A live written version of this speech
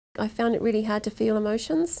I found it really hard to feel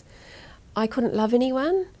emotions. I couldn't love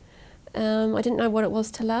anyone. I didn't know what it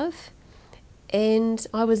was to love. And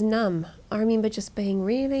I was numb. I remember just being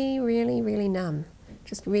really, really, really numb.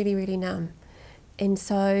 Just really, really numb. And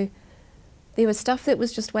so there was stuff that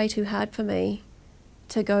was just way too hard for me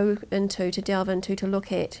to go into, to delve into, to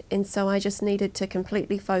look at. And so I just needed to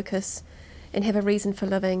completely focus and have a reason for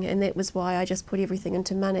living. And that was why I just put everything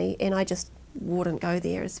into money. And I just wouldn't go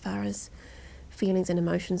there as far as feelings and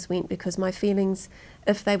emotions went, because my feelings,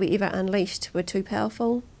 if they were ever unleashed, were too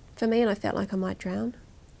powerful for me, and I felt like I might drown.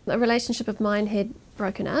 A relationship of mine had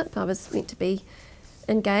broken up. I was meant to be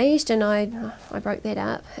engaged, and I broke that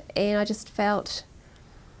up, and I just felt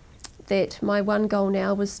that my one goal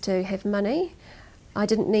now was to have money. I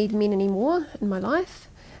didn't need men anymore in my life.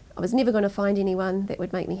 I was never going to find anyone that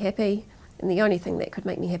would make me happy, and the only thing that could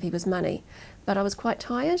make me happy was money. But I was quite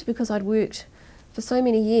tired because I'd worked for so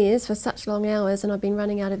many years, for such long hours, and I'd been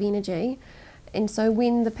running out of energy. And so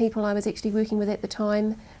when the people I was actually working with at the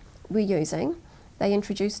time were using, they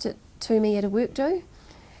introduced it to me at a work do,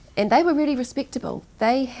 and they were really respectable.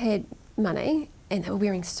 They had money and they were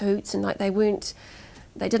wearing suits, and like they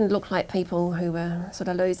didn't look like people who were sort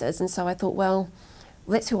of losers. And so I thought, well,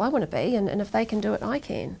 that's who I want to be, and if they can do it, I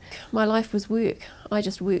can. My life was work. I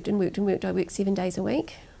just worked and worked and worked. I worked 7 days a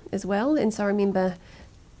week as well. And so I remember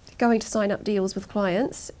going to sign up deals with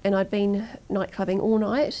clients, and I'd been night clubbing all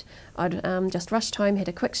night. I'd just rushed home, had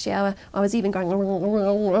a quick shower. I was even going,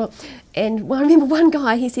 and I remember one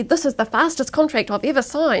guy, he said, "This is the fastest contract I've ever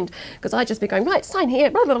signed," because I'd just be going, right, sign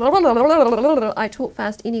here. I talk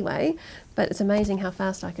fast anyway, but it's amazing how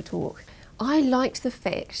fast I could talk. I liked the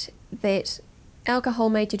fact that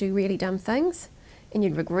alcohol made you do really dumb things, and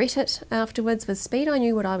you'd regret it afterwards. With speed, I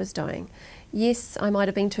knew what I was doing. Yes, I might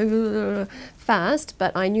have been too fast,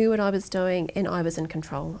 but I knew what I was doing, and I was in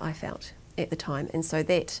control, I felt, at the time. And so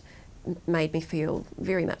that made me feel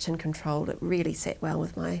very much in control. It really sat well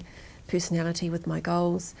with my personality, with my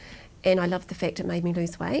goals. And I loved the fact it made me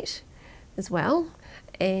lose weight as well.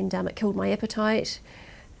 And it killed my appetite.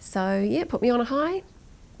 So yeah, it put me on a high,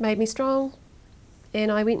 made me strong,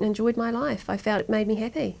 and I went and enjoyed my life. I felt it made me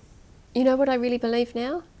happy. You know what I really believe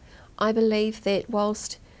now? I believe that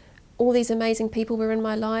whilst all these amazing people were in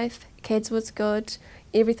my life, kids was good,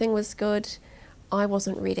 everything was good, I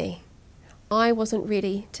wasn't ready. I wasn't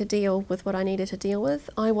ready to deal with what I needed to deal with.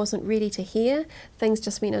 I wasn't ready to hear. Things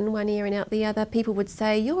just went in one ear and out the other. People would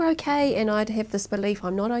say, "You're okay," and I'd have this belief,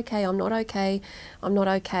 I'm not okay, I'm not okay, I'm not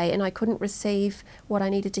okay, and I couldn't receive what I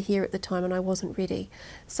needed to hear at the time, and I wasn't ready.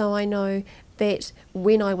 So I know that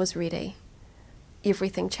when I was ready,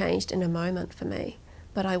 everything changed in a moment for me.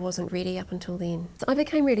 But I wasn't ready up until then. So I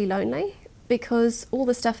became really lonely, because all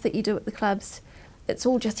the stuff that you do at the clubs, it's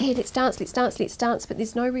all just, yeah, let's dance, let's dance, let's dance, but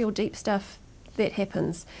there's no real deep stuff that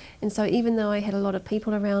happens. And so even though I had a lot of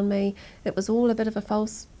people around me, it was all a bit of a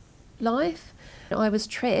false life. I was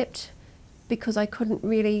trapped because I couldn't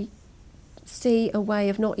really see a way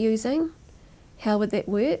of not using. How would that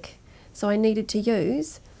work? So I needed to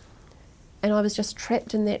use, and I was just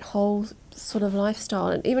trapped in that whole sort of lifestyle.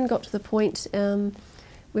 It even got to the point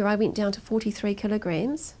where I went down to 43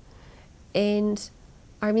 kilograms, and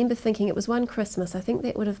I remember thinking, it was one Christmas, I think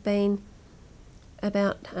that would have been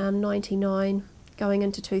about 99 going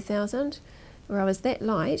into 2000, where I was that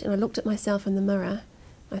light, and I looked at myself in the mirror.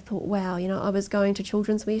 I thought, wow, you know, I was going to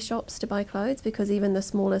children's wear shops to buy clothes, because even the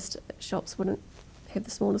smallest shops wouldn't have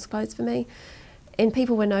the smallest clothes for me, and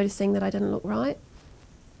people were noticing that I didn't look right.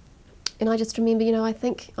 And I just remember, you know, I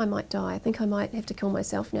think I might die. I think I might have to kill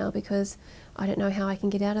myself now, because I don't know how I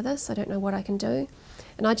can get out of this. I don't know what I can do.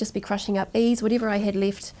 And I'd just be crushing up E's, whatever I had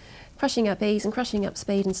left, crushing up E's and crushing up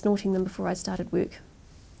speed and snorting them before I started work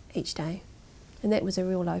each day. And that was a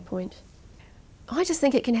real low point. I just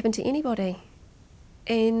think it can happen to anybody.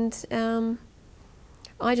 And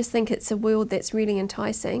I just think it's a world that's really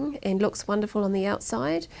enticing and looks wonderful on the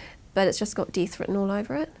outside, but it's just got death written all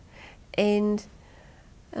over it. And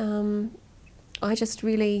I just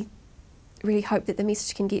really, really hope that the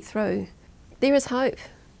message can get through. There is hope.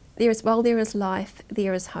 While there is life,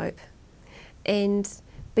 there is hope. And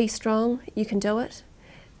be strong, you can do it.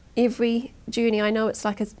 Every journey, I know it's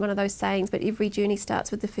like one of those sayings, but every journey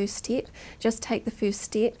starts with the first step. Just take the first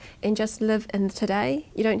step and just live in today.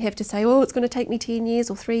 You don't have to say, oh, it's going to take me 10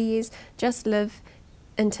 years or 3 years. Just live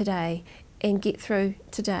in today and get through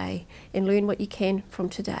today and learn what you can from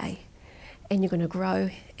today. And you're going to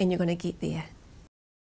grow and you're going to get there.